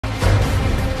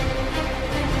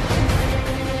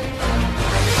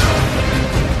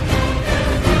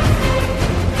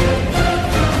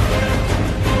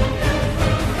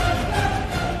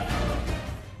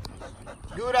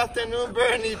to New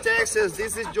Berney, Texas.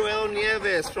 This is Joel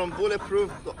Nieves from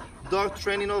Bulletproof Dog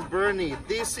Training of Berney.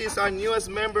 This is our newest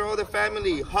member of the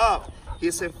family, Hop.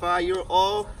 He's a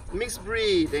 5-year-old mixed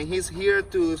breed, and he's here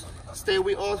to stay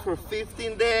with us for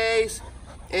 15 days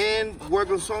and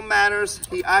work on some matters.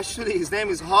 His name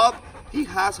is Hop. He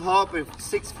has Hop a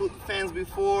 6-foot fence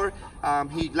before.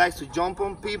 He likes to jump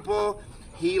on people.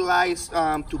 He likes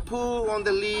to pull on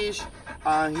the leash.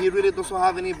 He really doesn't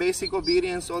have any basic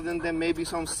obedience other than maybe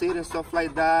some sit and stuff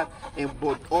like that.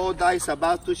 But all that is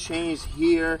about to change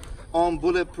here on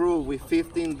Bulletproof with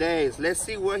 15 days. Let's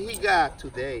see what he got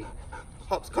today.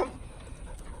 Hops, come.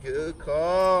 Good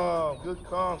calm, good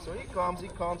calm. So he comes.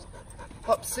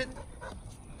 Hop, sit.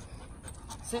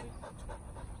 Sit.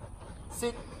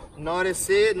 Sit. Notice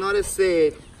it.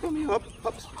 Come here, Hop.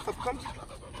 Hop comes.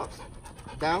 Hops.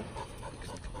 Down.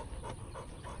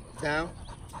 Down.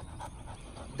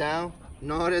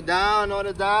 Note it down.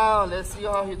 Let's see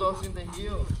how he does in the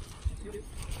heel.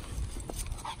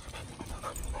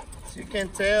 So you can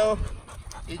tell,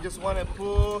 he just want to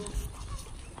pull. He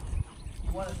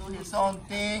want to do his own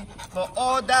thing. But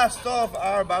all that stuff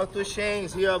are about to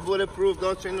change here at Bulletproof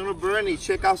Dog Training of Berney.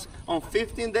 Check us on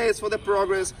 15 days for the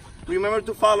progress. Remember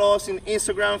to follow us on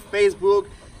Instagram, Facebook,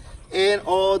 and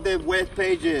all the web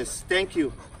pages. Thank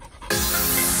you.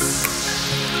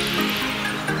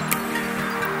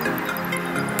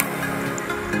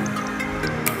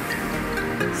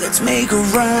 Let's make a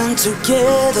run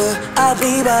together, I'll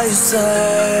be by your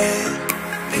side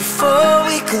before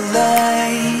we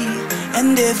collide.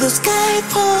 And if the sky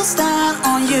falls down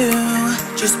on you,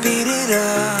 just beat it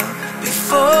up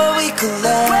before we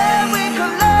collide.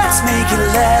 Let's make it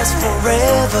last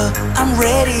forever, I'm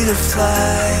ready to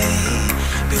fly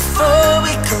before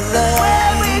we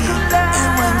collide.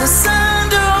 And when the sun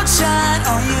don't shine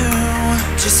on you,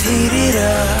 just heat it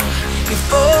up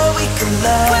before we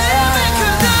collide.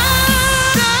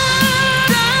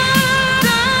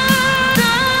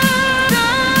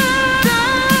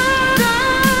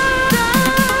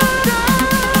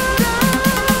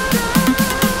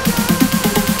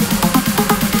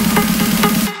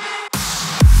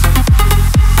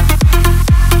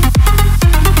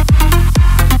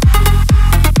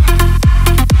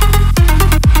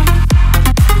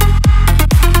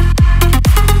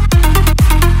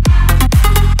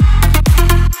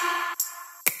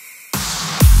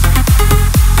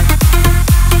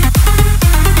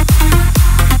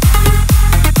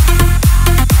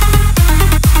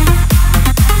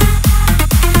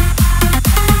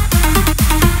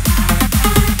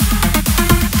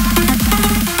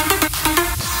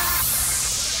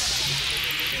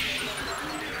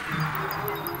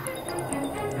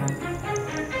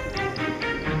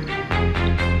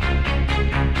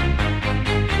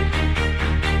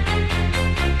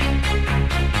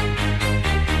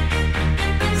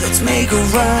 Let's make a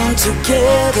run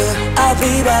together, I'll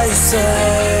be by your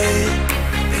side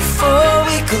before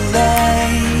we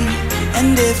collide.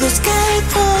 And if the sky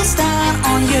falls down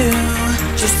on you,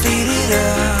 just beat it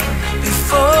up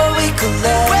before we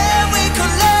collide.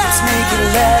 Let's make it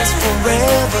last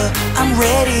forever, I'm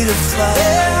ready to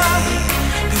fly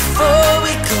before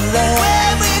we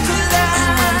collide.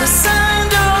 And when the sun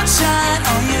don't shine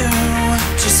on you,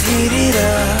 just heat it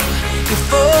up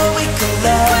before we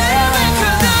collide.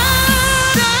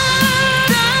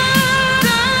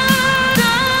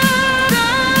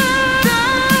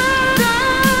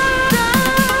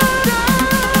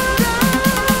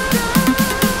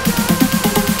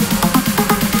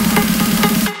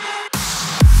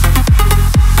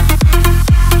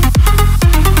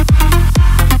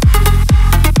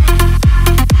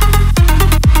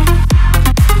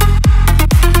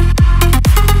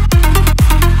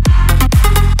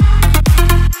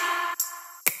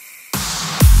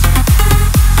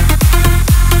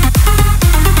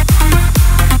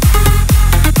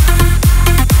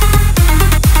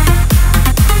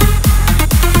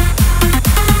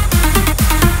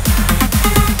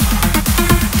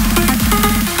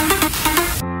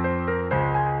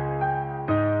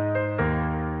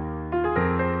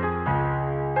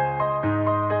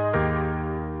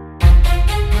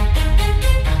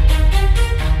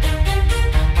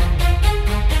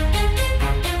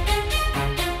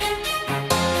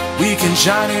 We can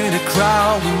shine in a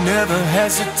crowd, we never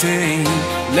hesitate.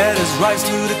 Let us rise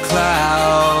to the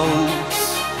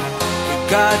clouds. We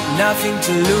got nothing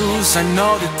to lose, I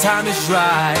know the time is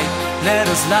right. Let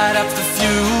us light up the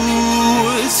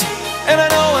fuse. And I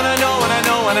know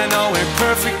we're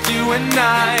perfect, you and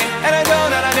I. And I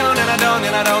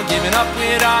don't giving up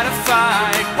without a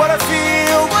fight. What I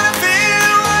feel, I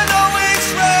know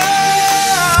it's right.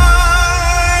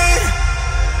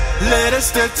 Let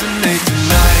us detonate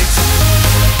tonight.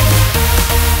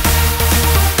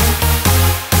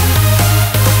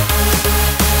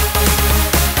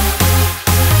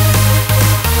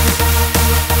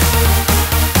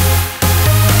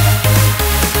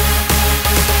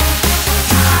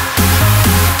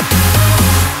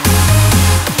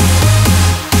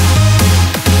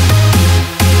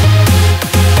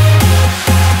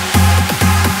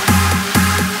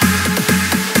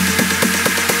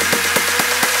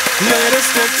 Let us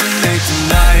detonate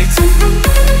tonight.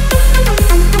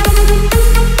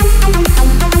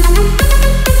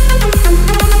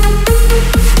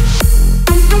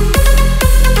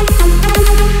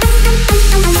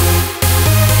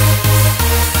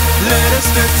 Let us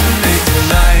detonate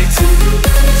tonight.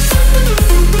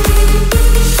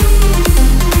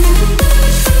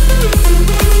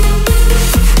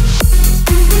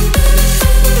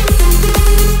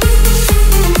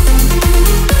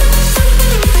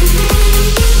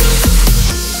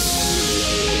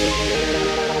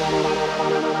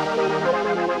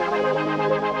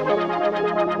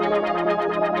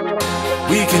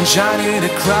 We can shine in a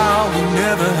crowd, we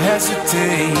never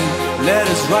hesitate. Let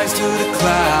us rise to the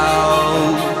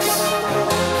clouds.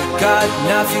 We got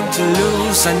nothing to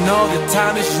lose, I know the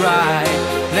time is right.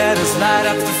 Let us light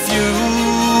up the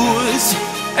fuse.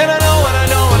 And I know, and I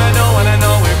know, and I know, and I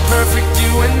know we're perfect,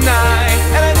 you and I.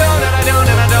 And I don't, and I don't,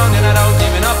 and I don't, and I don't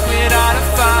giving up without a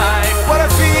fight. What I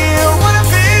feel,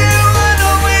 I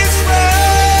know it's right.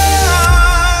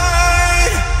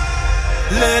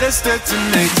 Let us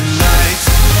detonate tonight.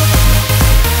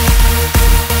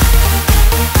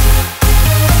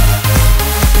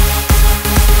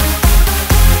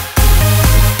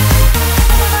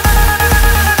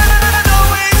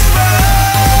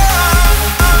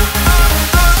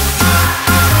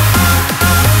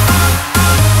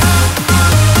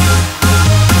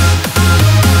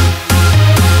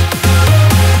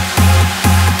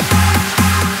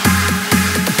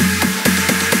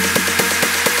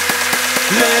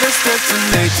 Let us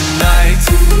detonate tonight.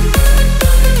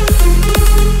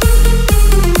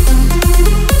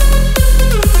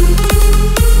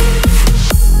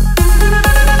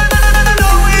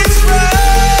 No, it's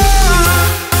right.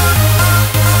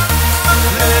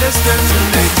 Let us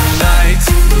detonate tonight.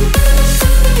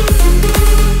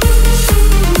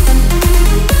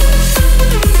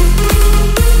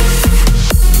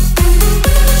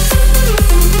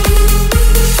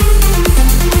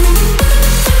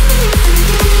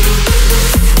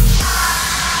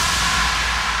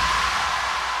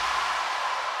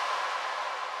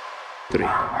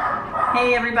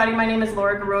 Hey everybody, my name is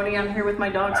Laura Garoni. I'm here with my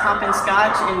dogs Hop and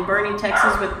Scotch in Boerne,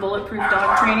 Texas with Bulletproof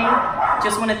Dog Training.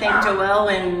 Just want to thank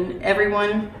Joelle and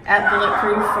everyone at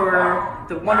Bulletproof for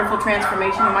the wonderful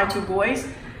transformation of my two boys.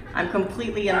 I'm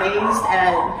completely amazed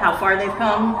at how far they've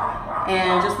come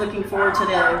and just looking forward to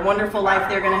the wonderful life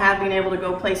they're going to have, being able to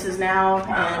go places now,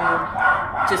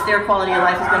 and just their quality of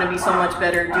life is going to be so much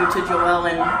better due to Joelle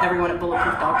and everyone at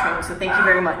Bulletproof Dog Training. So thank you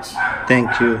very much.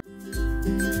 Thank you.